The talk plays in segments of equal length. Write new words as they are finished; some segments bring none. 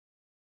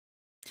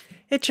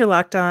It's your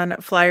Locked On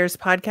Flyers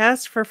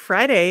podcast for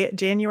Friday,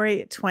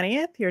 January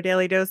 20th, your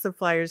daily dose of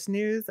Flyers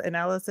news,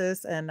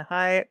 analysis, and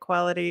high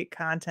quality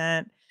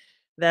content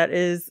that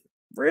is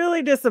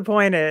really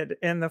disappointed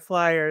in the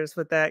Flyers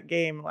with that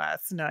game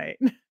last night.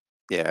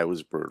 Yeah, it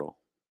was brutal.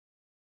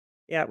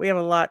 Yeah, we have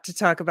a lot to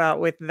talk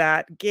about with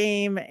that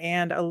game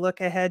and a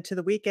look ahead to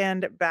the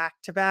weekend back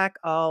to back,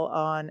 all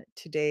on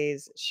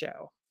today's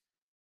show.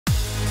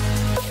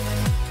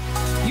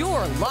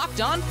 You're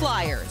Locked On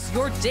Flyers,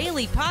 your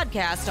daily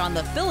podcast on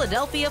the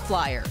Philadelphia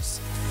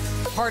Flyers.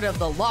 Part of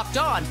the Locked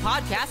On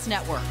Podcast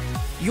Network,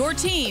 your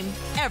team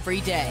every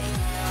day.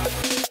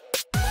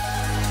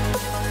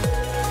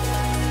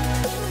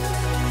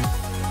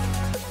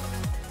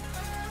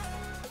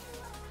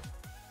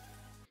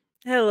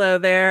 Hello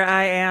there.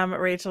 I am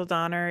Rachel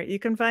Donner. You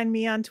can find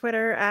me on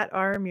Twitter at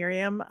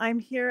rmiriam. I'm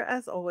here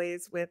as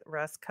always with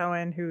Russ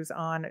Cohen, who's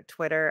on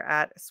Twitter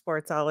at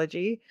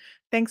Sportsology.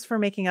 Thanks for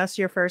making us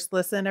your first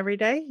listen every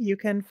day. You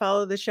can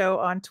follow the show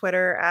on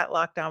Twitter at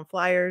Locked On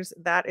Flyers.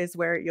 That is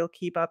where you'll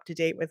keep up to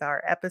date with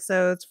our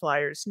episodes,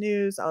 Flyers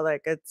news, all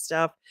that good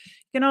stuff.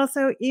 You can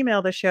also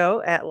email the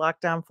show at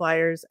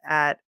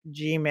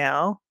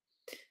lockedonflyers@gmail.com.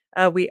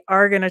 We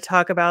are going to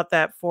talk about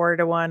that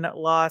 4-1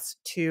 loss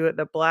to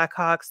the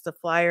Blackhawks. The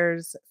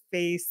Flyers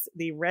face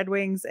the Red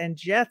Wings and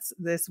Jets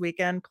this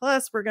weekend.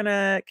 Plus, we're going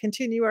to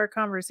continue our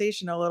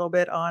conversation a little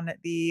bit on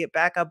the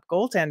backup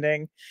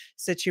goaltending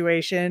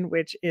situation,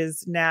 which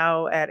is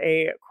now at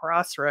a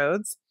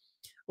crossroads.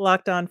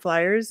 Locked On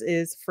Flyers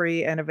is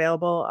free and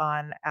available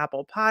on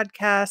Apple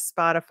Podcasts,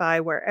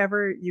 Spotify,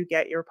 wherever you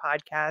get your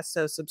podcasts.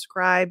 So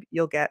subscribe.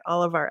 You'll get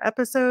all of our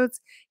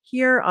episodes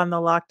here on the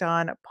Locked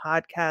On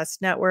Podcast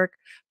Network.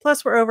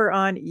 Plus, we're over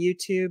on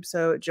YouTube,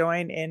 so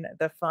join in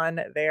the fun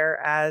there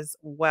as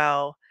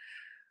well.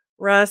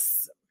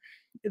 Russ,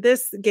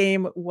 this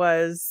game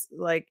was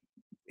like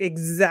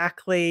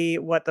exactly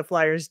what the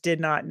Flyers did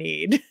not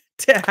need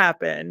to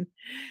happen.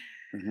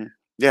 Mm-hmm.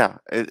 Yeah,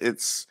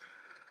 it's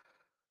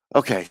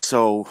okay.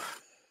 So, a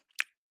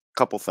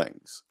couple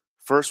things.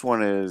 First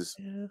one is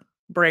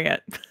bring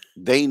it.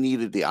 They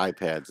needed the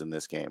iPads in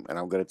this game, and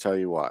I'm going to tell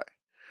you why.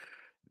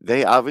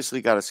 They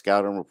obviously got a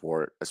scouting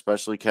report,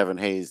 especially Kevin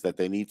Hayes, that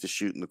they need to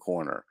shoot in the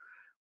corner.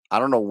 I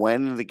don't know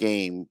when in the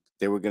game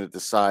they were going to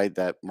decide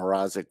that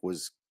Mrazek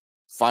was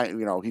fine.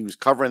 You know, he was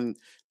covering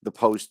the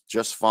post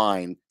just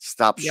fine.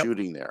 Stop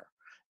shooting there.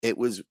 It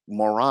was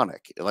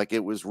moronic, like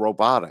it was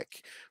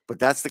robotic. But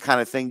that's the kind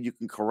of thing you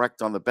can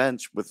correct on the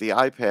bench with the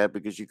iPad,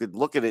 because you could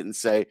look at it and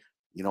say,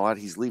 you know what,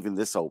 he's leaving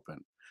this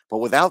open. But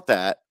without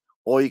that,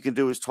 all you can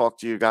do is talk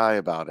to your guy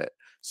about it.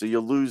 So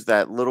you'll lose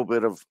that little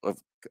bit of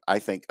I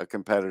think, a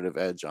competitive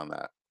edge on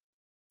that.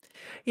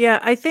 Yeah,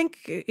 I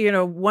think,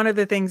 one of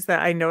the things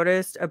that I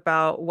noticed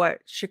about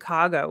what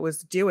Chicago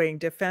was doing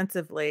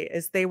defensively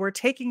is they were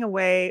taking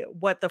away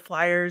what the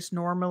Flyers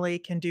normally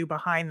can do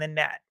behind the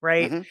net,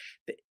 right?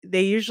 Mm-hmm.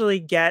 They usually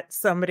get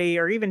somebody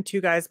or even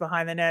two guys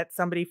behind the net.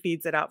 Somebody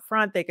feeds it out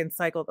front. They can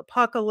cycle the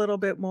puck a little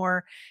bit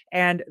more.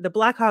 And the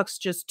Blackhawks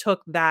just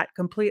took that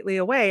completely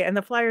away, and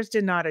the Flyers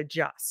did not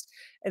adjust.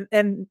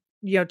 And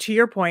to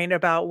your point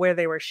about where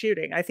they were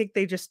shooting, I think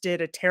they just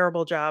did a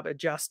terrible job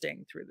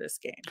adjusting through this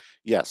game.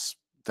 Yes,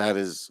 that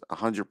is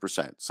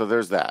 100%. So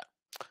there's that.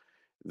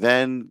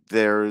 Then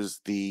there's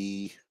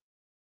we're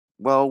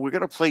going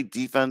to play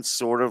defense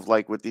sort of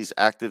like with these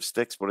active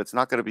sticks, but it's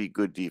not going to be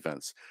good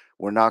defense.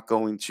 We're not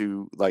going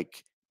to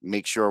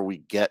make sure we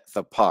get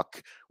the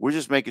puck. We're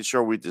just making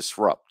sure we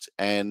disrupt.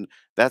 And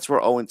that's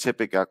where Owen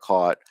Tippett got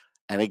caught.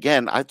 And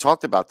again, I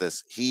talked about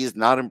this. He is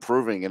not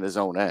improving in his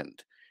own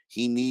end.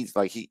 He needs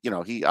he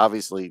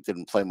obviously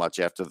didn't play much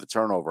after the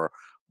turnover,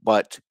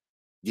 but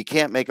you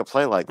can't make a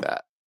play like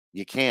that.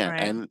 You can't.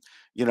 Right. And,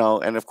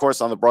 and of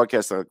course on the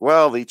broadcast, they're like,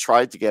 well, they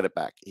tried to get it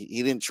back.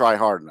 He didn't try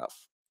hard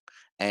enough.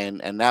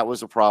 And that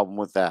was a problem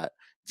with that.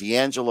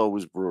 D'Angelo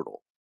was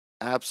brutal.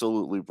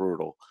 Absolutely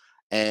brutal.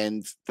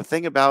 And the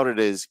thing about it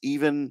is,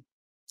 even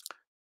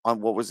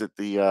on what was it,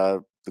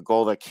 the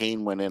goal that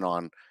Kane went in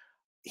on,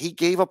 he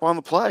gave up on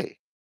the play.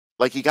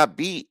 Like he got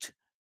beat.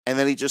 And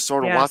then he just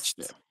sort of watched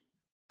it.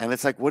 And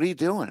it's like, what are you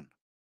doing?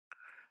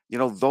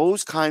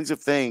 Those kinds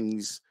of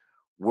things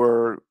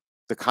were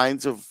the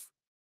kinds of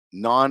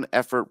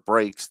non-effort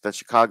breaks that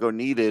Chicago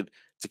needed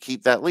to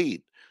keep that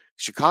lead.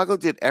 Chicago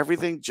did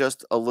everything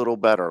just a little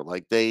better.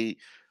 Like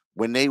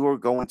when they were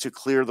going to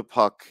clear the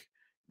puck,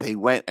 they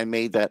went and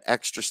made that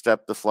extra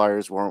step the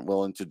Flyers weren't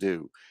willing to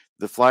do.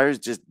 The Flyers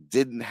just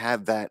didn't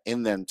have that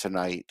in them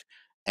tonight,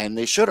 and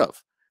they should have.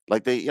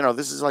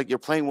 This is like you're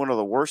playing one of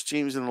the worst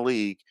teams in the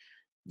league.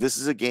 This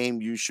is a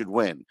game you should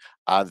win.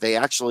 They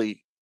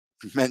actually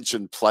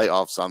mentioned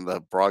playoffs on the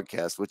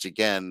broadcast, which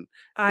again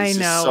is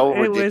just so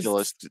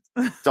ridiculous.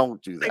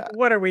 Don't do that.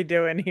 What are we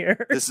doing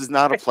here? This is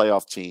not a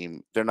playoff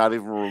team. They're not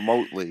even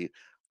remotely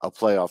a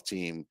playoff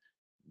team.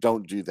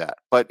 Don't do that.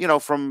 But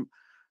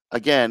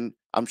again,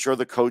 I'm sure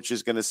the coach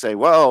is going to say,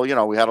 well,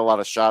 we had a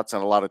lot of shots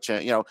and a lot of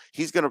chance.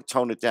 He's going to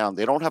tone it down.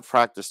 They don't have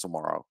practice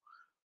tomorrow,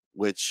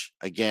 which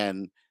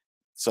again,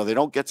 so they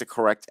don't get to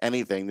correct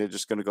anything. They're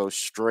just going to go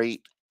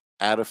straight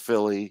out of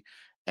Philly,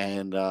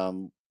 and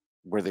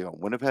where they go,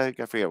 Winnipeg?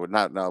 I forget. We're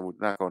not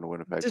going to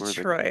Winnipeg. Where are they?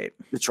 Detroit.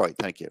 Detroit.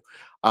 Thank you.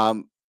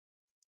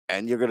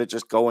 And you're going to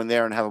just go in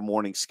there and have a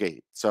morning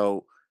skate.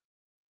 So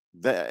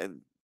that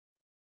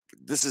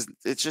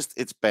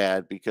it's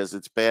bad because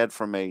it's bad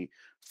from a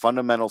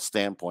fundamental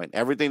standpoint.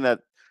 Everything that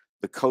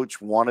the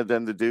coach wanted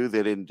them to do,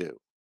 they didn't do,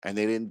 and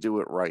they didn't do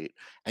it right.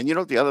 And you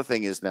know what the other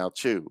thing is now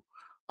too,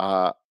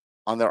 on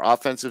their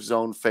offensive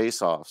zone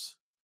faceoffs,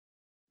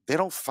 they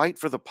don't fight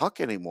for the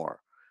puck anymore.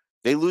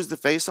 They lose the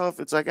faceoff.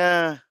 It's like,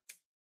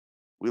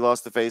 we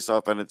lost the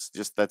faceoff, and it's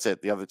just that's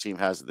it. The other team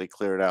has it. They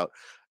clear it out.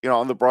 You know,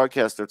 on the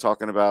broadcast, they're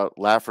talking about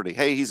Lafferty.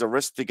 Hey, he's a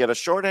risk to get a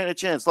shorthanded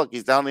chance. Look,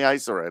 he's down the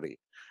ice already.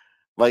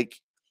 Like,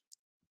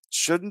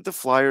 shouldn't the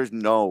Flyers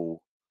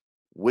know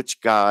which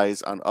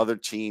guys on other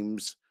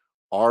teams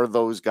are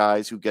those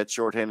guys who get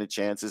shorthanded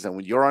chances? And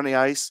when you're on the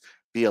ice,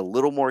 be a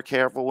little more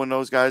careful when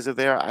those guys are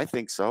there? I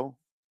think so.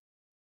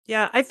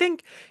 Yeah, I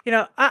think,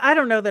 I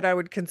don't know that I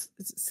would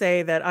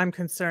say that I'm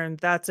concerned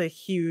that's a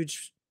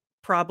huge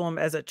problem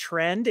as a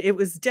trend. It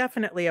was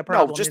definitely a No,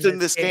 problem just in in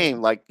this this game.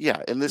 game. Like,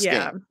 yeah, in this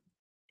Yeah, game.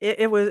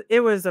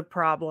 it was a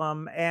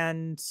problem,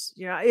 and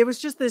it was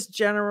just this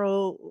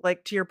general,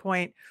 like, to your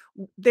point,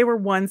 they were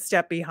one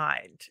step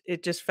behind.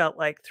 It just felt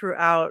like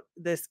throughout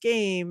this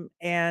game,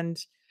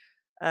 and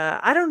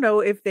I don't know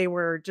if they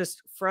were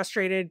just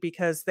frustrated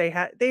because they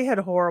had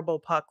horrible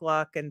puck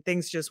luck and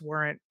things just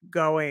weren't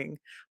going.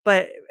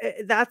 But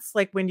that's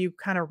like when you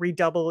kind of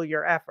redouble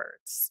your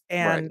efforts. Right.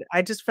 And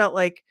I just felt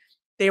like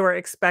they were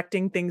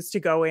expecting things to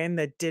go in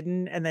that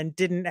didn't, and then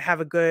didn't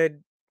have a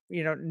good,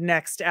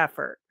 next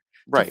effort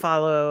to Right.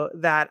 follow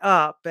that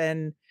up.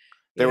 And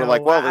They were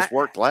like, well, this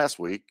worked last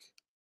week.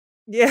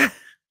 yeah,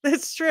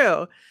 that's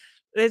true.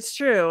 It's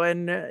true,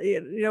 and,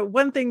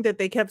 one thing that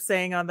they kept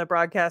saying on the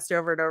broadcast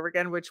over and over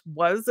again, which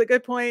was a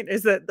good point,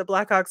 is that the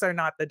Blackhawks are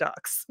not the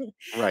Ducks.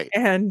 Right.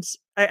 And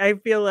I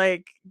feel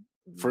like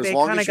For as they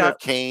long kinda as you have got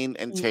Kane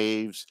and l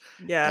Taves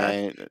yeah,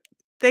 and,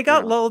 they you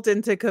got know, lulled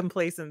into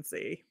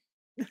complacency.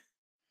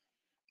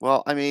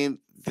 well, I mean,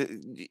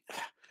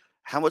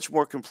 how much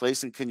more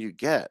complacent can you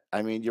get?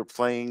 I mean, you're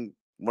playing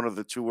one of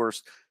the two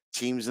worst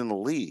teams in the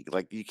league.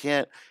 Like, you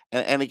can't.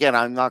 And again,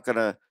 I'm not going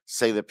to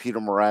say that Peter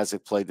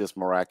Mrazek played this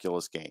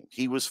miraculous game.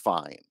 He was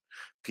fine.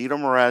 Peter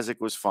Mrazek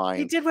was He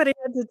fine. did what he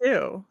had to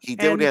do, He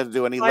did what he and had to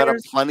do, and he let up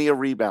Flyers plenty of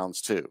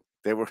rebounds too.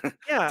 They were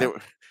yeah.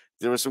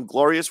 there were some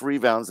glorious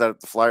rebounds that if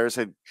the Flyers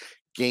had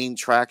gained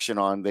traction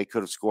on, they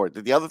could have scored.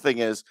 The other thing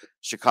is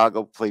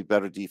Chicago played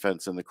better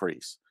defense in the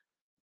crease.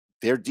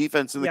 Their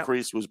defense in the Yep.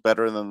 crease was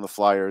better than the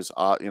Flyers,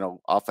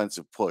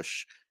 offensive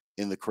push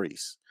in the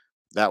crease.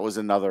 That was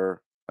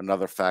another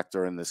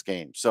factor in this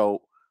game.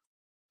 So,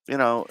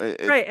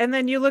 Right, and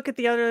then you look at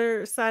the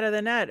other side of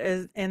the net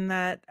is in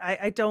that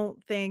I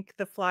don't think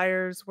the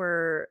Flyers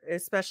were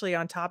especially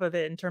on top of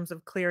it in terms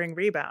of clearing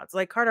rebounds.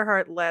 Like, Carter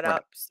Hart let right,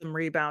 up some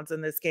rebounds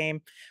in this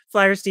game.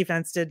 Flyers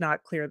defense did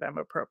not clear them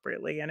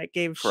appropriately, and it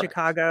gave correct.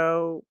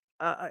 Chicago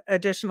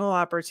additional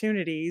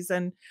opportunities.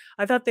 And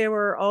I thought they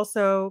were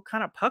also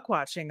kind of puck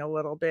watching a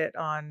little bit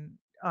on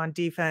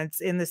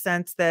defense, in the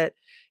sense that,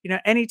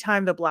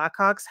 anytime the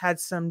Blackhawks had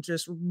some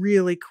just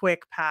really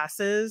quick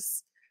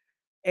passes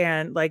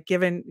and, like,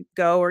 give and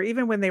go, or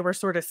even when they were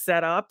sort of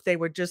set up, they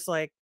would just,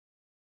 like,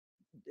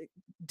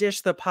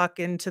 dish the puck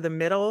into the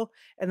middle,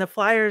 and the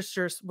Flyers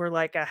just were,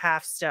 like, a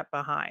half step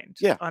behind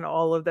Yeah, on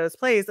all of those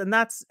plays. And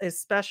that's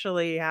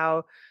especially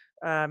how,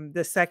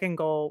 the second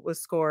goal was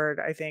scored,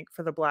 I think,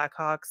 for the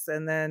Blackhawks.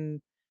 And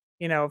then,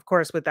 of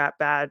course, with that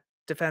bad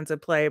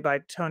defensive play by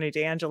Tony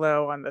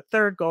DeAngelo on the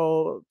third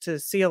goal to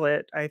seal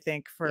it, I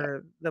think, yeah.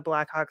 for the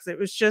Blackhawks, it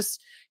was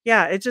just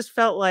yeah, it just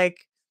felt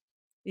like,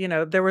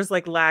 there was,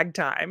 like, lag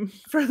time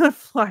for the Well,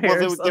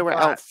 Flyers they a were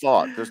lot.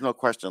 outthought. There's no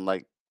question.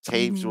 Like,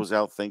 Taves Mhm. was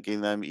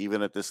outthinking them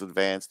even at this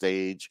advanced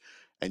age,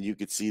 and you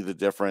could see the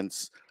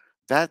difference.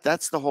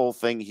 That's the whole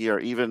thing here.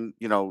 Even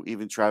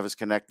Travis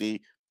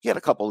Konechny, he had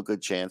a couple of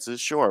good chances,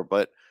 sure,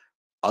 but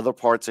other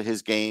parts of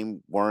his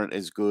game weren't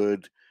as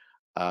good.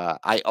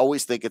 I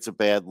always think it's a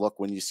bad look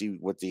when you see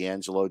what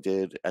D'Angelo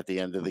did at the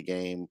end of the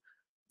game.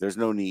 There's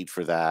no need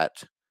for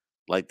that.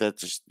 Like, that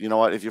just, you know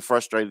what? If you're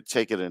frustrated,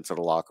 take it into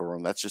the locker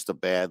room. That's just a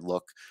bad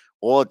look.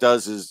 All it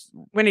does is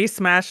When he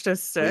smashed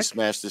his when he stick.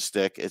 smashed the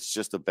stick, it's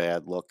just a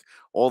bad look.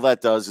 All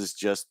that does is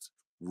just,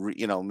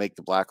 make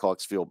the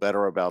Blackhawks feel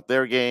better about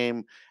their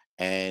game,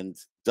 and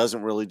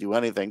doesn't really do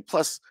anything.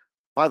 Plus,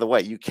 by the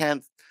way, you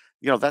can't,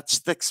 that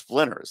stick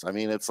splinters. I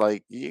mean, it's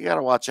like you got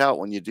to watch out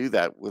when you do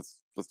that with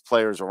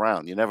players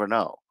around. You never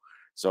know.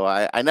 So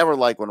I never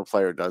like when a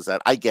player does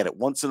that. I get it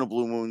once in a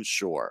blue moon,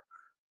 sure,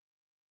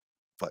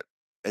 but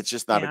it's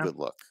just not a Yeah. good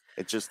look.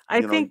 It just,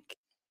 I think,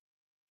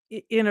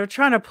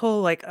 trying to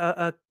pull, like,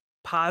 a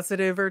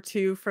positive or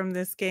 2 from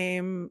this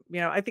game,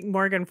 I think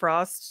Morgan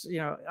Frost,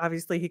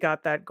 obviously he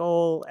got that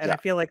goal, and I yeah.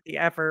 feel like the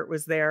effort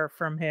was there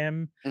from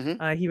him.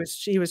 Hmm. He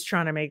was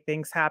trying to make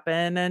things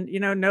happen, and,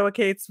 Noah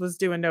Cates was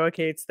doing Noah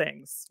Cates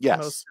things most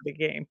Yes. of the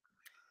game.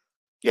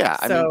 Yeah.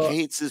 I mean, So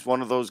Cates is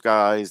one of those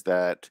guys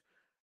that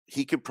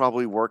he could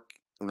probably work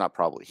not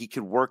probably, he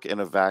could work in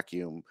a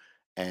vacuum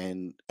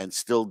and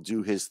still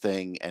do his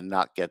thing and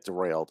not get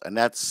derailed. And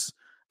that's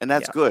Yeah.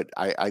 good.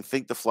 I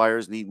think the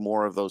Flyers need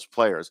more of those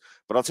players.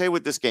 But I'll tell you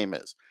what this game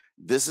is.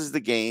 This is the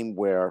game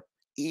where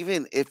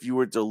even if you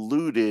were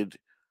deluded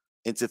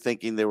into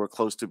thinking they were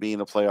close to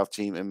being a playoff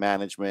team in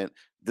management,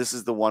 this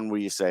is the one where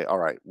you say, all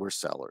right, we're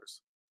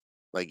sellers.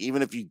 Like,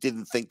 even if you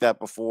didn't think that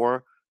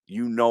before,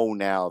 you know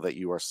now that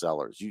you are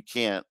sellers. You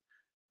can't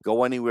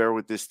go anywhere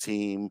with this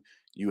team.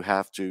 You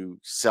have to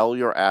sell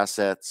your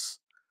assets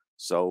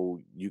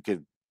so you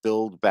could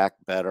build back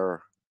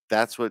better.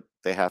 That's what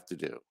they have to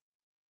do.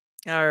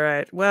 All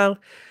right. Well,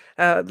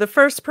 the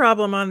first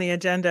problem on the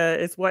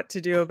agenda is what to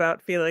do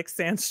about Felix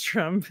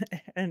Sandstrom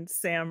and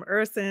Sam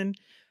Urson.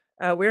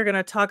 We're going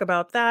to talk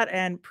about that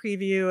and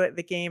preview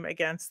the game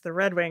against the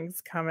Red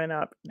Wings coming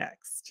up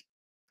next.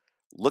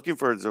 Looking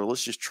for a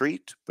delicious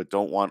treat, but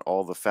don't want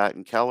all the fat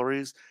and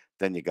calories?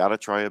 Then you got to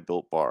try a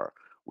Built Bar.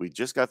 We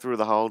just got through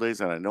the holidays,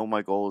 and I know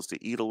my goal is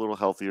to eat a little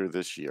healthier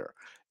this year.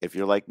 If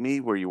you're like me,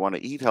 where you want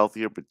to eat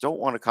healthier but don't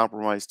want to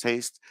compromise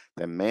taste,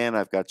 then man,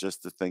 I've got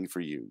just the thing for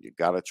you. You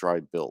got to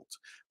try Built.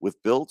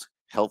 With Built,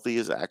 healthy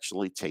is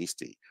actually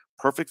tasty.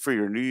 Perfect for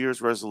your New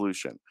Year's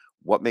resolution.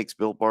 What makes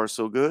Built Bars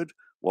so good?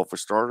 Well, for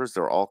starters,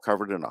 they're all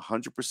covered in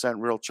 100%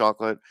 real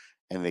chocolate,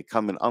 and they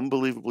come in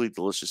unbelievably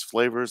delicious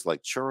flavors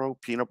like churro,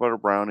 peanut butter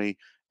brownie,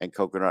 and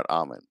coconut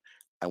almond.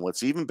 And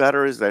what's even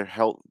better is they're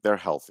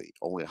healthy.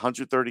 Only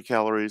 130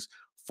 calories,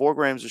 4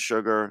 grams of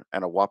sugar,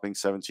 and a whopping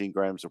 17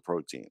 grams of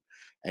protein.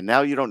 And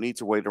now you don't need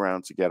to wait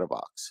around to get a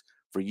box.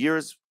 For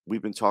years,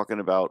 we've been talking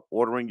about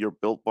ordering your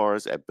Built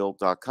Bars at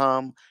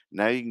Built.com.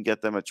 Now you can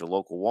get them at your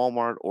local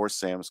Walmart or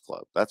Sam's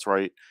Club. That's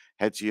right.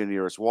 Head to your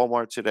nearest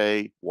Walmart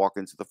today, walk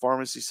into the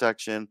pharmacy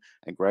section,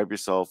 and grab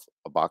yourself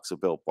a box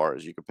of Built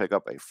Bars. You can pick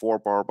up a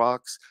 4-bar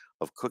box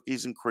of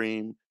cookies and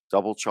cream,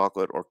 double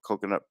chocolate, or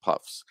coconut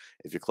puffs.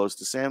 If you're close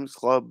to Sam's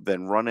Club,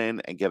 then run in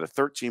and get a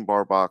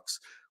 13-bar box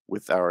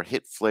with our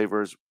hit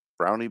flavors,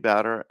 brownie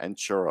batter and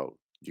churro.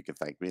 You can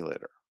thank me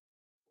later.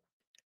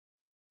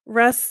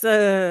 Russ,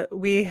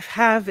 we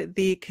have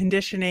the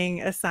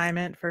conditioning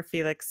assignment for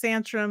Felix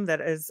Sandstrom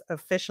that is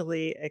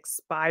officially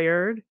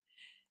expired.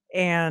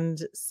 And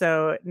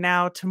so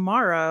now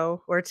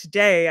tomorrow or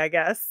today, I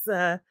guess,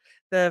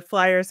 the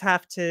Flyers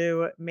have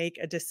to make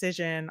a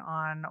decision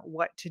on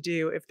what to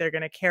do if they're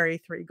going to carry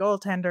 3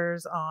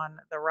 goaltenders on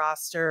the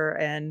roster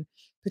and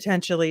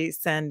potentially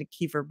send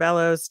Kieffer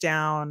Bellows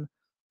down,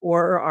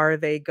 or are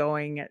they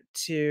going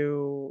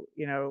to,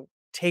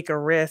 take a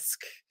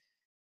risk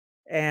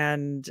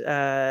and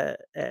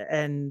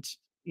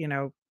you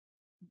know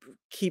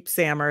keep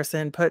Sam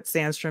Ersson, put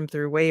Sandstrom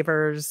through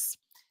waivers.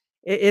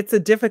 It's a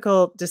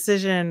difficult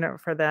decision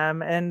for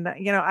them. And,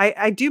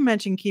 I do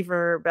mention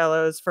Kieffer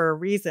Bellows for a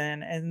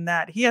reason, and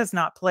that he has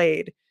not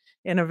played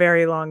in a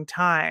very long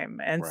time.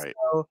 And Right.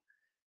 so,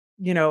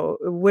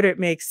 would it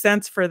make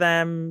sense for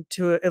them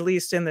to, at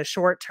least in the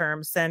short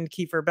term, send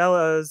Kieffer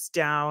Bellows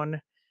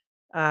down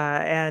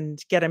and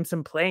get him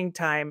some playing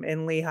time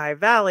in Lehigh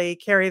Valley,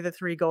 carry the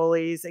 3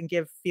 goalies, and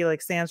give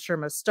Felix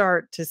Sandstrom a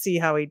start to see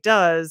how he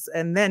does,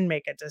 and then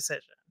make a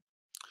decision?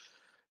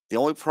 The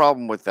only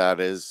problem with that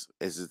is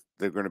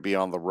they're going to be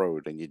on the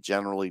road, and you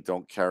generally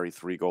don't carry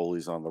 3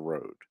 goalies on the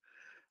road.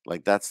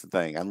 Like, that's the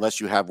thing,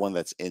 unless you have one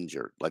that's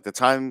injured. Like the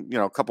time,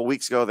 a couple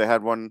weeks ago, they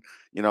had one,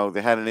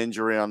 they had an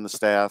injury on the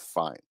staff.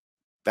 Fine.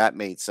 That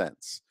made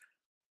sense.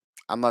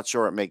 I'm not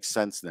sure it makes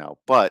sense now,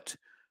 but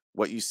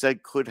what you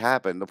said could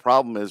happen. The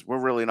problem is we're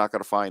really not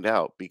going to find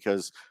out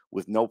because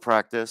with no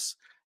practice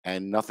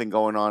and nothing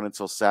going on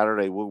until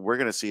Saturday, we're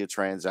going to see a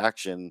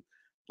transaction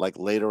like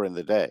later in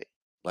the day.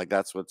 Like,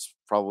 that's what's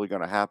probably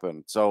going to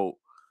happen. So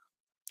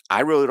I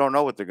really don't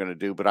know what they're going to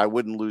do, but I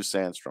wouldn't lose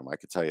Sandstrom. I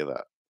could tell you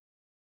that.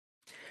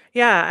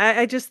 Yeah,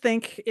 I just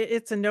think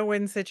it's a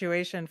no-win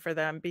situation for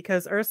them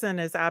because Urson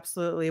has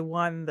absolutely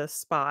won the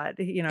spot.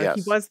 He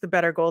Yes. was the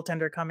better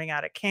goaltender coming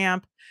out of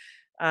camp.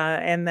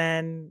 And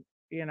then,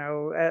 it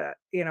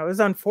was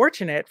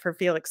unfortunate for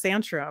Felix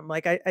Sandstrom.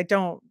 Like, I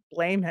don't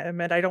blame him,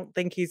 and I don't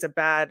think he's a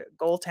bad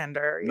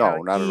goaltender. No,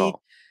 not at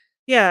all.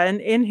 Yeah, and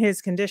in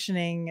his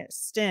conditioning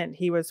stint,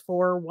 he was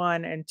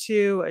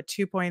 4-1-2, a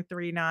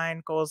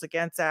 2.39 goals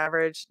against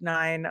average,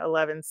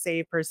 911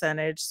 save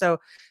percentage. So,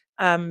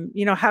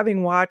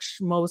 having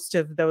watched most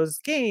of those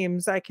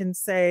games, I can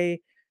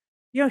say,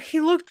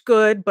 he looked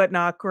good, but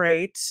not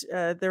great.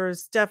 There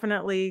was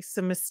definitely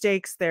some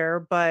mistakes there,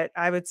 but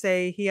I would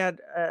say he had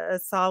a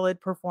solid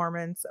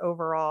performance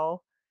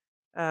overall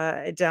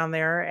down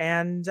there.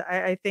 And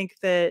I think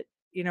that,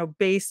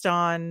 based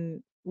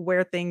on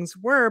where things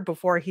were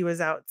before he was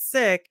out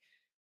sick,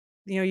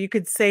 you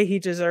could say he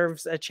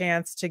deserves a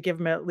chance to give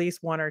him at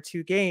least 1 or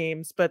 2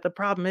 games. But the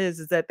problem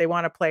is that they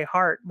want to play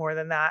hard more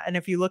than that. And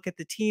if you look at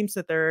the teams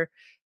that they're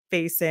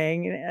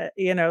facing,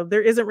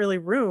 there isn't really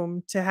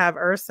room to have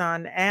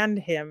Urson and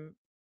him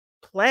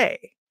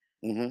play,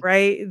 Hmm.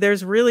 right?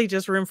 There's really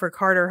just room for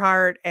Carter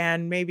Hart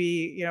and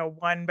maybe,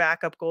 1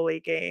 backup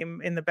goalie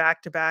game in the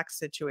back-to-back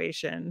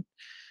situation.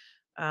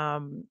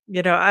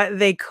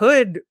 They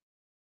could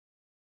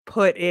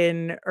put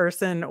in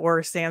Urson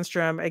or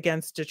Sandstrom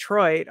against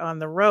Detroit on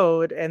the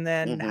road and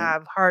then Mhm.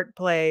 have Hart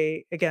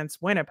play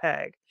against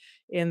Winnipeg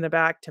in the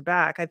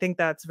back-to-back. I think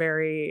that's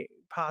very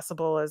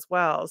possible as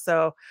well.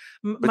 So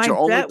But my you're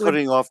only bet would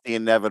putting off the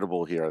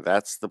inevitable here.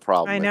 That's the I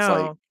problem. It's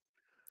know,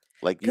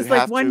 like you because like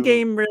have one to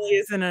game really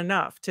isn't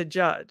enough to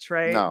judge,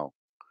 right? no.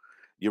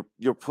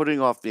 You're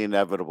putting off the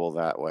inevitable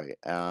that way.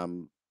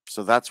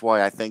 So that's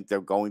why I think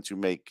they're going to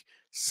make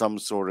some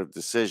sort of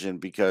decision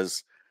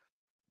because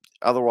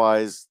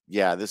otherwise,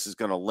 yeah, this is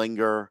going to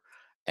linger.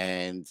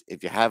 And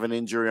if you have an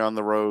injury on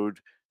the road,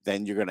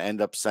 then you're going to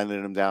end up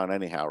sending them down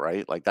anyhow,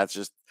 right? Like that's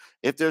just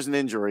if there's an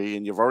injury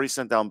and you've already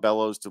sent down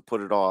Bellows to put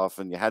it off,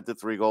 and you had the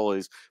three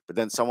goalies, but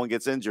then someone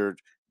gets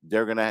injured,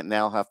 they're going to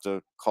now have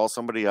to call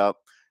somebody up.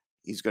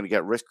 He's going to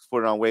get risk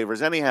put on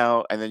waivers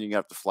anyhow, and then you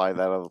have to fly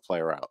that other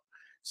player out.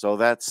 So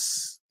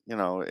that's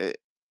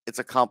it's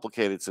a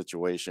complicated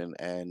situation,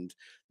 and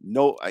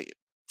no,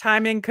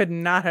 Timing could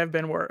not have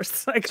been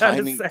worse, I gotta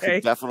timing could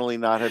say. definitely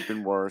not have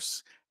been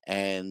worse.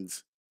 And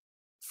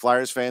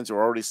Flyers fans are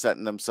already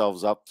setting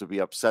themselves up to be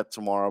upset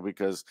tomorrow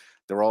because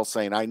they're all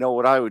saying, I know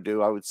what I would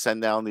do. I would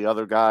send down the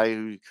other guy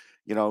who,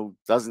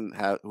 doesn't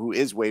have, who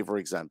is waiver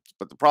exempt.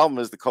 But the problem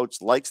is the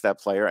coach likes that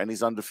player and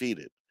he's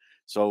undefeated.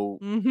 So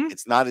Mhm.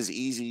 it's not as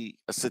easy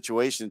a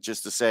situation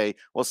just to say,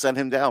 well, send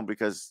him down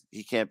because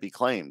he can't be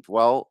claimed.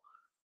 Well,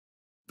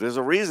 there's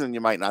a reason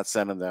you might not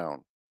send him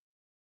down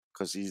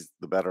because he's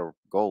the better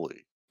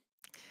goalie.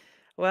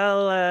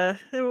 Well,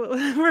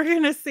 we're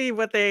gonna see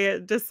what they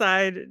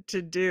decide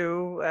to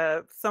do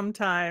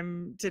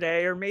sometime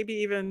today, or maybe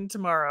even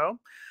tomorrow.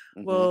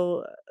 Hmm.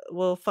 We'll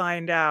we'll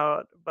find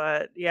out.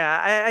 But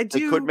yeah, I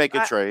They could do. make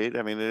a trade.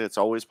 I mean, it's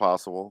always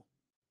possible.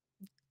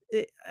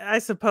 I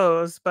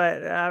suppose,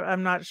 but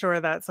I'm not sure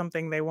that's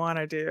something they want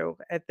to do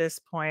at this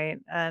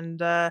point.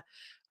 And I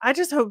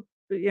just hope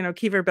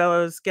Kieffer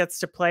Bellows gets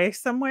to play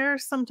somewhere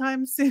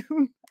sometime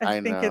soon. I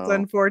I think it's know.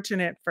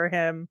 unfortunate for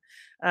him.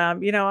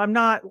 I'm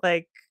not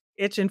like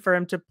itching for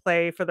him to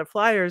play for the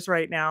Flyers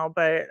right now,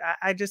 but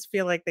I just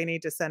feel like they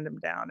need to send him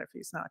down if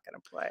he's not going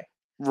to play.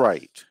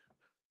 Right.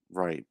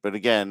 Right. But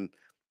again,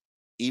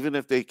 even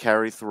if they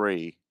carry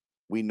three,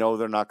 we know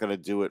they're not going to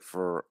do it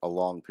for a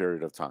long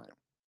period of time.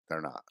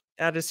 They're not.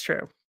 That is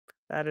true.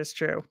 That is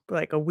true.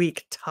 Like a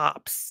week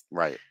tops.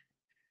 Right.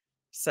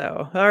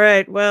 So, all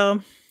right.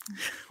 Well,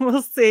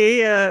 we'll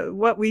see.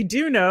 What we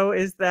do know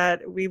is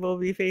that we will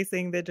be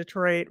facing the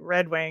Detroit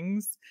Red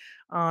Wings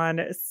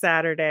on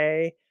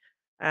Saturday.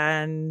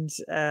 And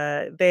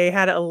they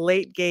had a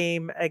late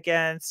game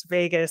against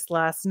Vegas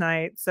last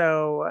night.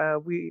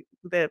 So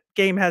the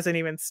game hasn't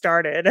even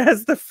started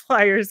as the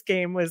Flyers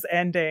game was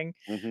ending.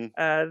 Hmm.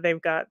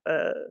 They've got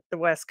the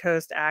West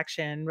Coast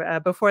action.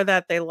 Before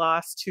that, they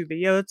lost to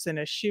the Yotes in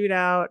a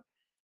shootout.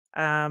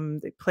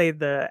 They played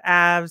the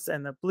Avs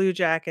and the Blue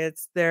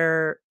Jackets.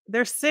 They're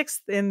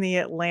sixth in the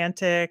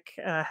Atlantic.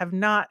 Have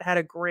not had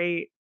a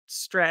great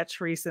stretch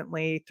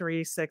recently.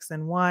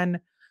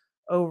 3-6-1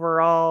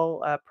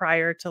 overall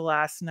prior to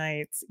last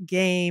night's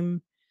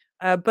game,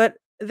 but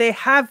they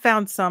have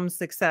found some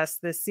success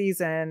this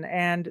season,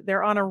 and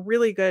they're on a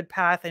really good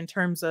path in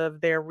terms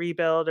of their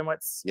rebuild and what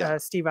Yeah.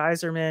 Steve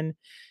Yzerman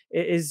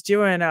is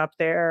doing up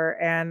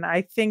there. And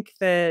I think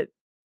that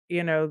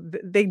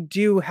they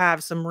do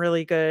have some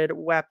really good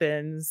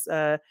weapons.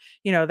 That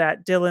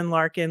Dylan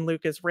Larkin,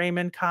 Lucas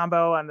Raymond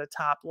combo on the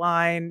top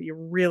line. You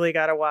really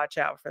got to watch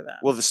out for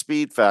Well, them. the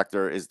speed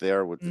factor is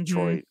there with Hmm.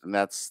 Detroit, and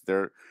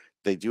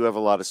they do have a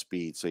lot of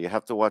speed. So you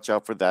have to watch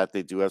out for that.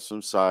 They do have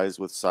some size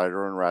with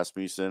Sider and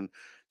Rasmussen.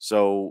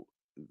 So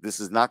this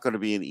is not going to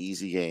be an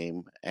easy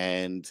game.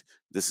 And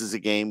this is a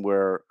game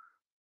where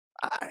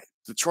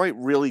Detroit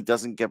really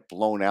doesn't get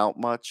blown out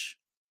much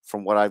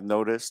from what I've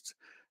noticed.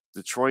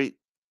 Detroit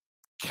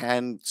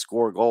can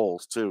score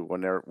goals too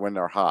when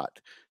they're hot.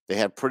 They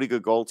have pretty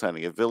good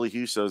goaltending. If Billy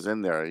Husso's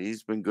in there,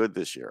 he's been good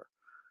this year.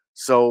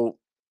 So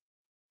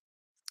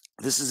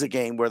this is a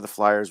game where the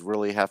Flyers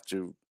really have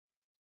to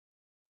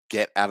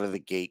get out of the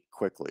gate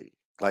quickly.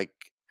 Like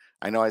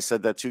I know I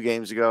said that 2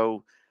 games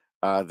ago.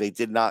 They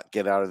did not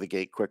get out of the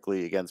gate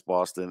quickly against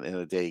Boston in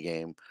a day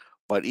game,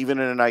 but even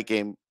in a night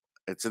game,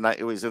 it's a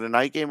night. Was it a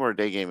night game or a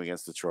day game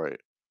against Detroit?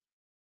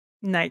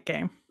 Night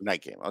game.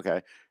 Night game.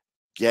 Okay,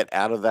 get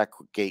out of that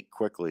gate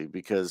quickly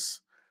because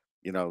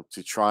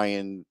to try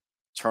and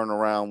turn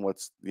around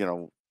what's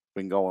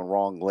been going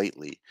wrong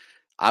lately.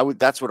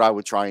 That's what I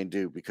would try and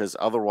do because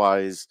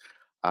otherwise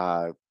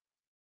uh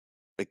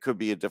it could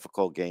be a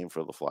difficult game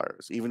for the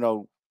Flyers. Even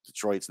though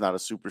Detroit's not a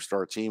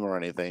superstar team or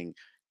anything,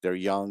 they're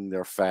young,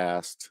 they're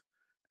fast,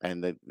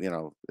 and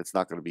it's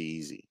not going to be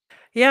easy.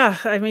 Yeah,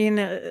 I mean,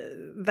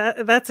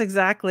 that's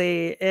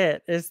exactly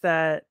it, is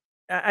that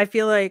I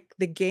feel like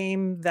the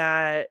game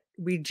that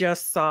we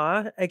just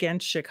saw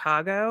against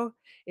Chicago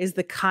is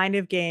the kind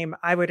of game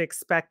I would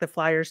expect the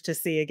Flyers to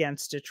see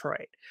against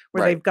Detroit,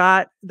 where Right. they've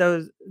got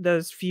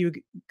those few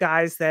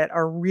guys that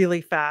are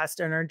really fast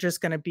and are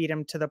just going to beat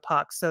them to the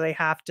puck. So they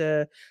have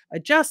to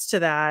adjust to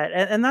that.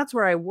 And that's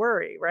where I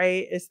worry,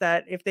 right? Is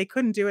that if they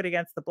couldn't do it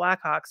against the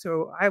Blackhawks,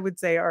 who I would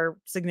say are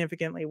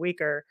significantly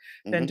weaker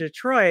than Hmm.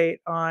 Detroit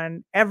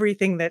on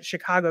everything that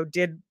Chicago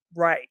did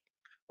right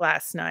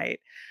last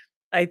night,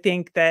 I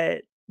think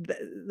that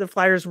the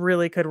Flyers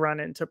really could run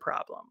into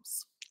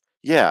problems.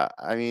 Yeah,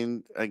 I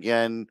mean,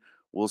 again,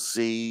 we'll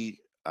see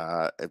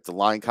if the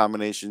line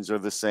combinations are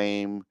the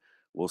same.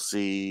 We'll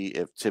see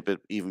if Tippett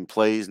even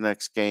plays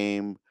next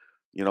game.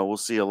 We'll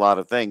see a lot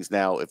of things.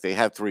 Now, if they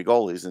have three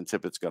goalies, then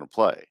Tippett's going to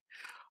play.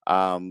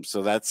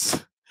 So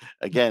that's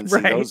again, see,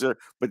 Right. those are,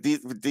 but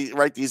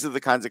right, these are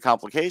the kinds of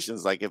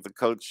complications. Like if the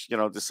coach,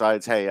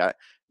 decides, hey,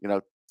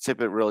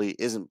 Tippett really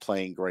isn't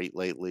playing great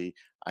lately.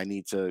 I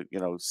need to,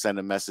 send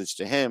a message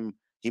to him.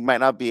 He might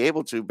not be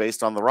able to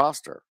based on the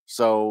roster.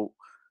 So,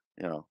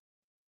 you know,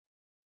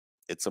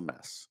 it's a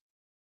mess.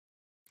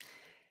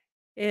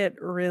 It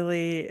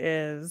really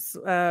is.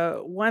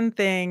 One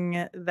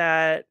thing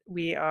that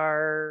we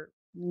are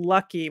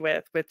lucky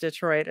with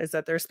Detroit is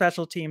that their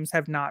special teams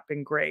have not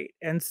been great.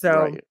 And so,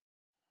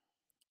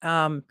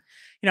 Right. um,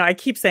 I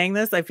keep saying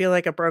this, I feel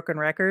like a broken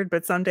record,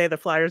 but someday the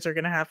Flyers are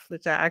going to have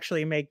to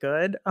actually make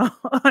good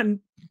on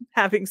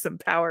having some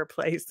power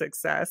play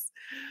success.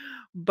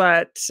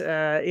 But,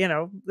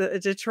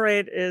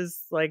 Detroit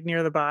is like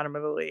near the bottom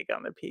of the league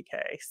on the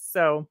PK.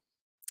 So,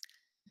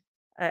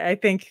 I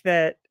think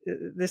that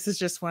this is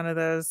just one of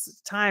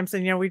those times.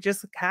 And, we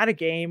just had a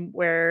game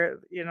where,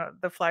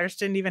 the Flyers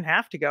didn't even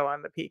have to go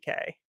on the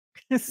PK.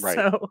 Right.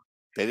 So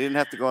They didn't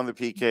have to go on the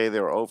PK. They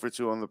were 0 for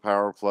 2 on the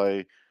power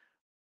play,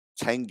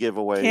 10 can't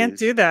giveaways.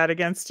 do that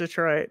against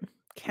Detroit. No,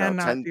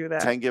 Cannot 10, do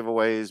that. 10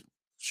 giveaways.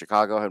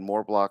 Chicago had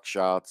more block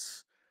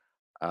shots.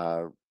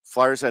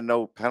 Flyers had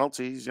no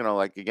penalties.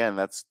 Like again,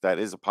 that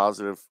is a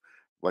positive,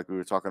 like we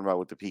were talking about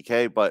with the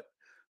PK. But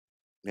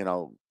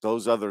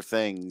those other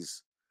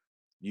things,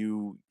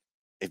 you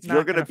if you're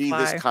Not going to gonna be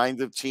this fly.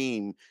 kind of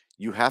team,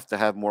 you have to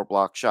have more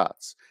block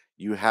shots.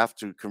 You have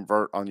to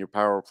convert on your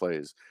power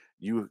plays.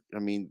 I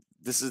mean,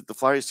 this is the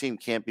Flyers team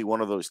can't be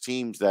one of those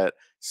teams that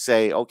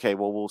say, okay,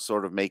 well, we'll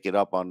sort of make it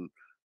up on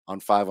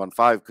 5 on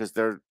 5 because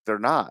they're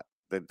not.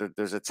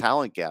 There's a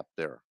talent gap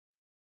there.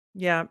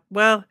 Yeah.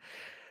 Well,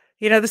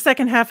 the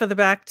second half of the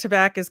back to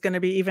back is going to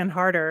be even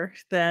harder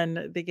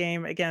than the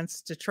game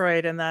against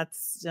Detroit. And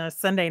that's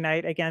Sunday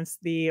night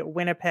against the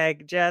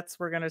Winnipeg Jets.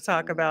 We're going to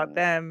talk about Mm,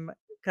 them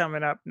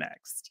coming up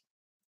next.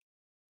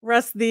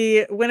 Russ,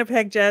 the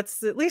Winnipeg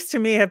Jets, at least to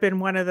me, have been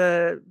one of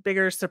the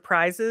bigger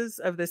surprises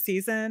of the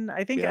season.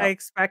 I think I yeah,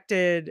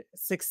 expected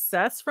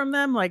success from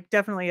them, like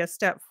definitely a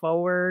step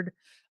forward.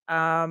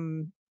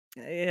 Um,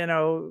 you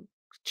know,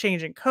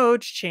 change in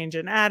coach, change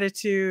in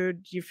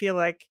attitude. You feel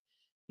like,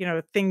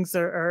 things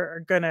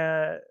are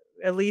gonna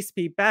at least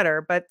be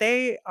better, but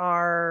they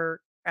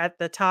are at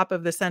the top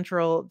of the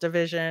Central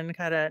Division,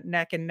 kind of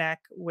neck and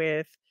neck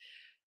with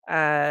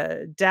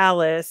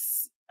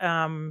Dallas.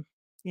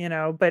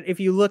 But if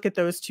you look at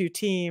those two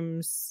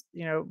teams,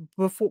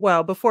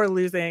 before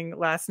losing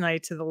last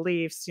night to the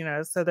Leafs,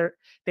 so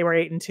they were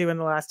 8-2 in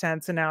the last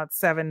 10, so now it's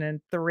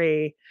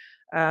 7-3.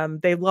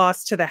 They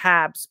lost to the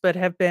Habs, but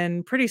have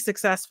been pretty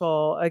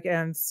successful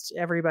against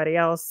everybody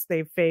else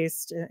they've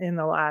faced in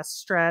the last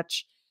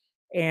stretch.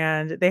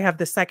 And they have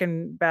the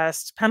second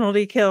best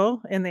penalty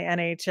kill in the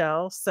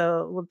NHL.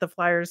 So with the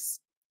Flyers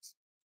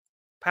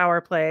power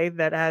play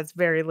that has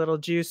very little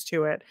juice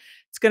to it,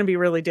 it's going to be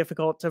really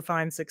difficult to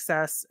find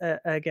success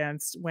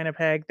against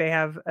Winnipeg. They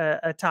have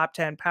a top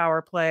 10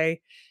 power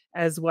play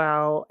as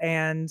well.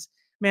 And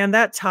man,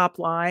 that top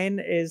line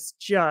is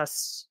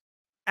just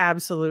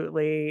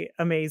absolutely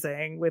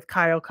amazing with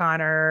Kyle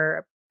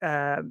Connor,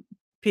 uh,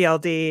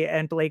 PLD,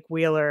 and Blake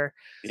Wheeler.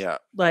 yeah,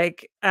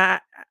 Like, I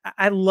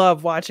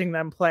love watching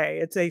them play.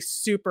 It's a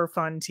super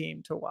fun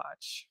team to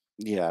watch.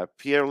 yeah.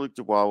 Pierre-Luc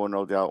Dubois will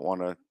no doubt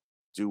want to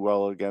do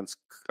well against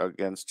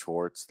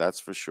Torts. That's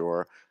for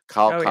sure.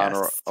 Kyle Oh,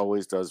 Connor yes.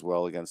 always does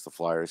well against the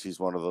Flyers.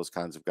 He's one of those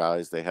kinds of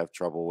guys they have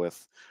trouble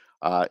with.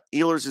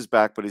 Ehlers is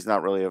back, but he's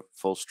not really at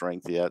full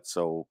strength yet.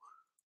 So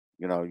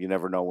you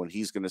never know when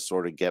he's going to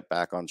sort of get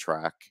back on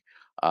track.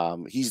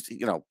 He's,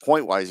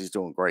 point wise, he's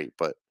doing great,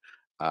 but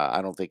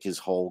I don't think his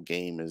whole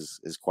game is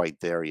quite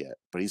there yet.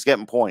 But he's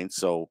getting points,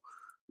 so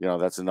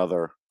that's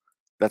another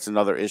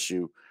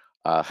issue.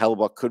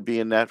 Hellebuck could be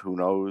in net. Who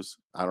knows?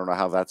 I don't know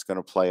how that's going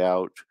to play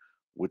out.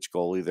 Which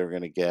goalie they're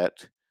going to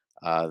get.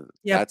 Yeah,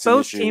 That's an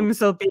both issue. teams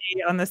will be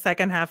on the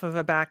second half of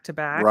a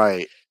back-to-back.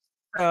 Right.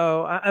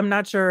 So, I'm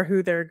not sure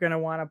who they're gonna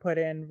wanna put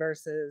in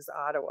versus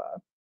Ottawa.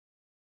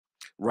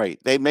 Right.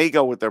 They may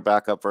go with their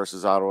backup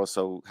versus Ottawa,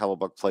 so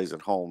Hellebuck plays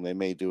at home. They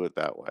may do it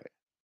that way.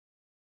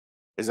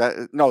 Is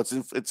that no? It's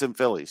in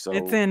Philly. It's So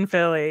in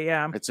Philly,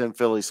 yeah. it's in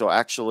Philly. So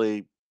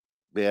actually,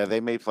 yeah, they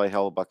may play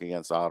Hellebuck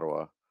against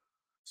Ottawa,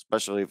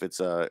 especially if it's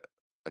a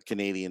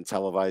Canadian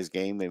televised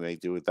game. They may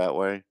do it that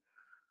way.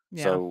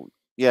 Yeah. So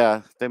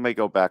yeah, they may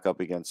go back up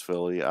against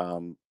Philly.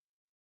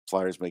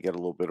 Flyers may get a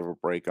little bit of a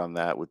break on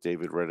that with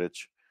David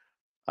Rittich.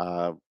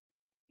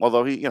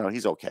 Although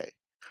he's okay.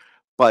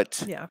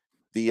 But Yeah.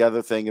 the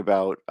other thing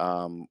about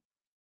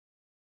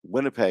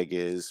Winnipeg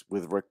is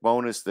with Rick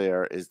Bowness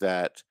there is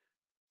that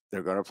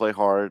they're going to play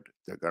hard.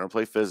 They're going to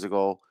play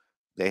physical.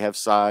 They have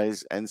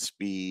size and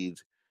speed,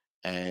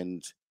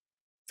 and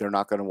they're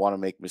not going to want to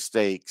make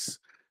mistakes.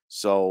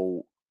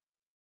 So,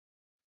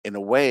 in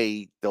a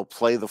way, they'll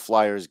play the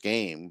Flyers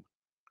game,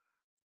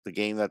 the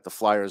game that the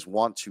Flyers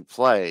want to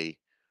play,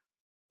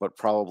 but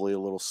probably a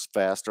little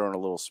faster and a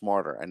little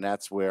smarter. And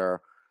that's where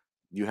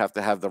you have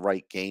to have the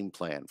right game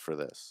plan for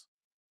this.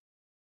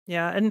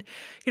 Yeah, and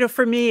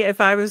for me,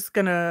 if I was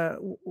gonna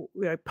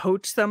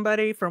poach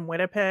somebody from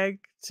Winnipeg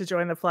to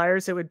join the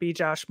Flyers, it would be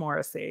Josh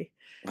Morrissey.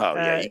 Oh,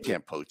 yeah, Uh, you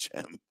can't poach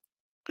him.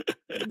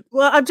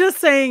 well, I'm just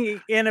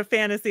saying, in a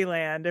fantasy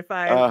land, if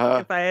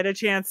Uh-huh. I had a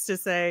chance to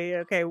say,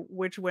 okay,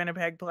 which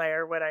Winnipeg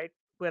player would I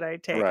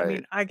take? I Right.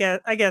 mean,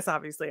 I guess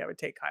obviously I would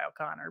take Kyle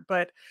Connor,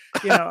 but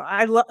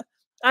I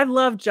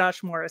love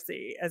Josh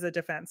Morrissey as a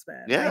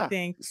defenseman. I Yeah,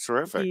 think it's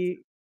terrific.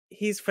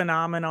 he's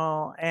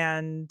phenomenal,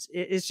 and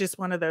it's just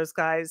one of those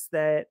guys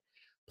that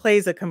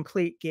plays a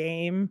complete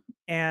game,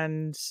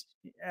 and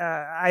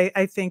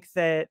I think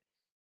that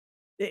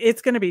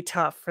it's going to be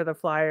tough for the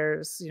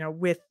Flyers,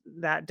 with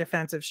that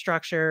defensive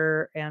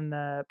structure and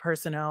the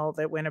personnel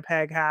that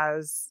Winnipeg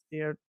has,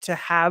 to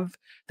have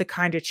the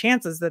kind of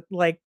chances that,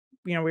 like,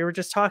 we were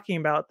just talking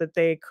about, that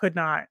they could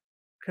not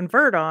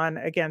convert on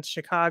against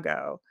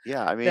Chicago,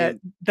 Yeah, I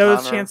that mean, those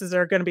Connor. chances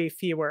are going to be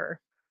fewer.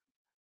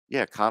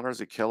 Yeah,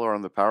 Connor's a killer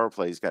on the power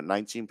play. He's got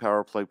 19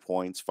 power play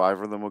points,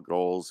 5 of them are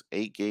goals,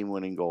 8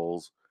 game-winning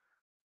goals.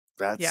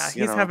 Yeah, That's,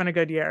 he's having a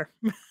good year.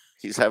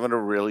 he's having a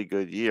really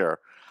good year.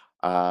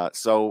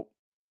 So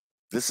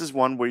this is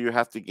one where you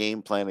have to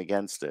game plan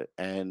against it.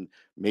 And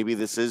maybe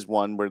this is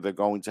one where they're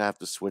going to have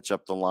to switch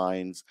up the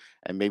lines.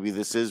 And maybe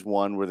this is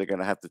one where they're going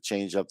to have to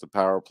change up the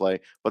power play.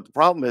 But the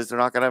problem is they're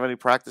not going to have any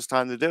practice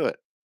time to do it.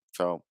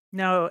 So,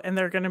 No, and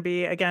they're gonna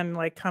be, again,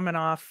 like, coming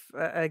off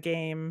a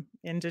game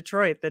in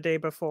Detroit the day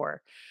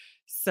before.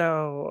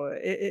 So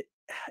it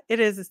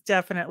is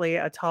definitely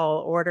a tall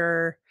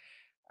order.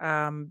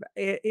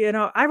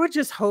 I would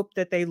just hope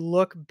that they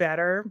look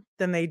better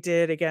than they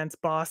did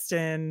against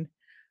Boston,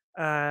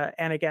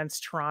 and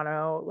against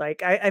Toronto.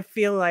 Like, I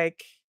feel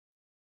like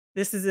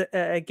this is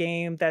a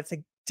game that's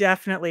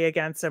definitely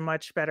against a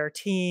much better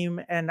team,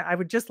 and I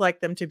would just like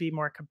them to be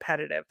more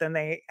competitive than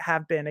they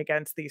have been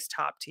against these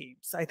top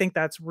teams. I think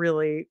that's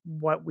really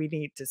what we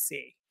need to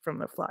see from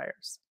the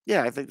Flyers.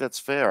 yeah, I think that's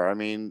fair. I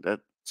mean,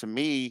 to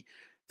me,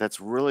 that's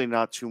really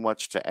not too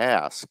much to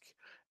ask.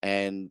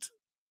 And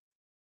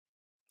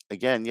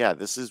again, yeah,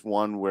 this is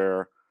one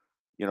where,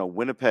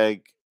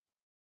 Winnipeg,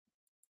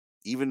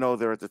 even though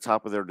they're at the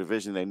top of their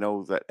division, they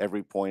know that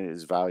every point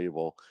is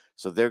valuable.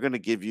 So they're going to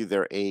give you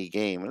their A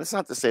game. And it's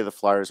not to say the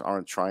Flyers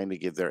aren't trying to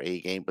give their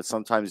A game, but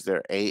sometimes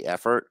their A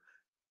effort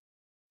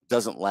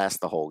doesn't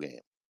last the whole game.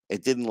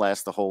 It didn't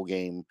last the whole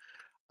game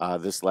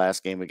this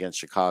last game against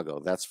Chicago,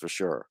 that's for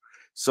sure.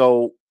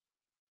 So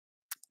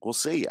we'll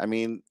see. I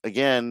mean,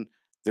 again,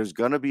 there's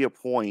going to be a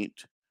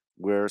point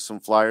where some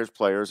Flyers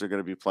players are going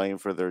to be playing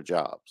for their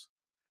jobs.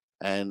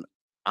 And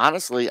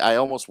honestly, I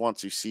almost want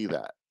to see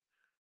that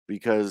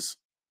because,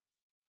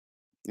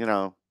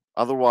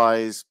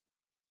 otherwise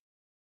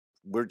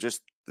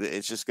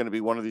it's just going to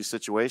be one of these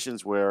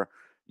situations where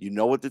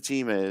what the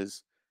team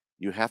is,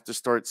 you have to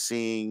start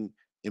seeing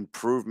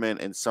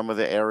improvement in some of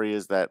the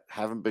areas that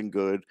haven't been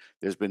good.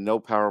 There's been no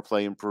power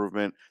play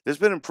improvement. There's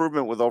been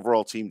improvement with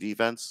overall team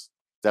defense,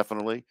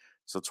 definitely.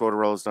 So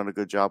Tortorella's done a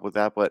good job with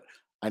that, but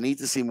I need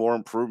to see more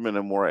improvement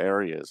in more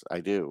areas.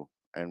 I do,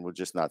 and we're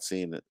just not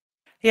seeing it.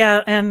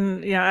 Yeah,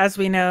 and as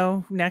we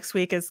know, next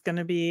week is going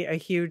to be a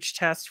huge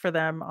test for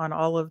them on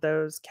all of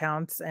those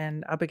counts,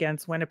 and up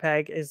against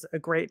Winnipeg is a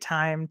great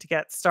time to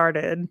get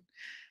started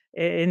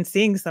in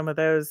seeing some of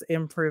those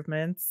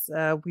improvements.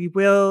 We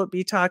will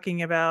be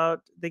talking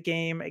about the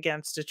game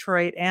against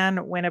Detroit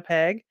and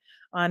Winnipeg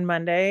on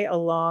Monday,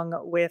 along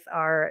with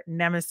our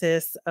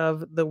nemesis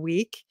of the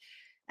week.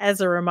 As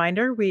a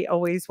reminder, we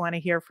always want to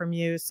hear from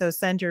you. So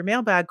send your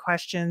mailbag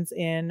questions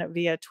in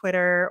via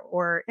Twitter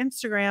or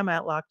Instagram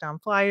at Locked On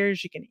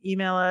Flyers. You can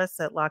email us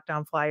at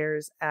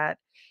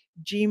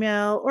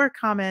lockedonflyers@gmail.com or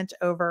comment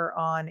over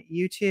on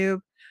YouTube.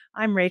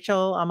 I'm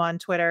Rachel. I'm on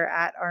Twitter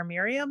at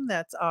rmiriam.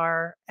 That's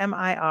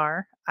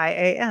RMIRIAM.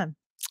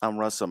 I'm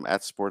Russ. I'm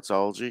at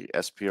Sportsology,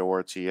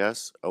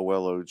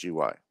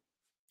 SPORTSOLOGY.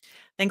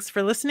 Thanks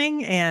for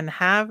listening and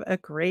have a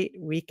great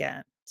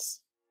weekend.